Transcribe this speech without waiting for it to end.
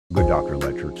Dr.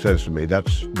 Letcher says to me,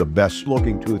 "That's the best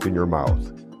looking tooth in your mouth."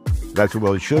 That's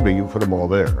well, it should be. You put them all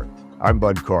there. I'm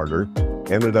Bud Carter.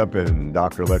 Ended up in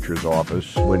Dr. Letcher's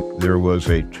office when there was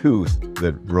a tooth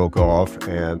that broke off,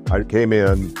 and I came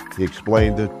in, he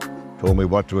explained it, told me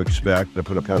what to expect. They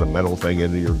put a kind of metal thing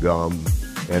into your gum,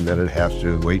 and then it has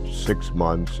to wait 6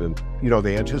 months. And,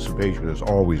 the anticipation is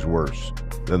always worse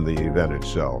than the event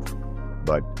itself.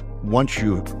 But once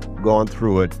you've gone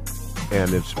through it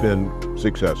and it's been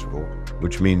successful,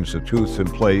 which means the tooth's in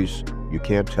place, you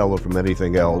can't tell it from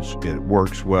anything else, it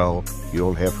works well, you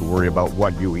don't have to worry about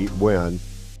what you eat when,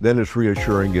 then it's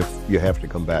reassuring if you have to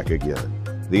come back again.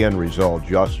 The end result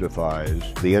justifies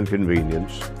the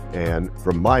inconvenience, and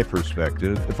from my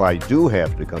perspective, if I do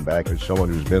have to come back as someone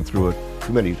who's been through it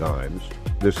too many times,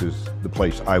 this is the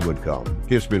place I would come.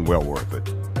 It's been well worth it.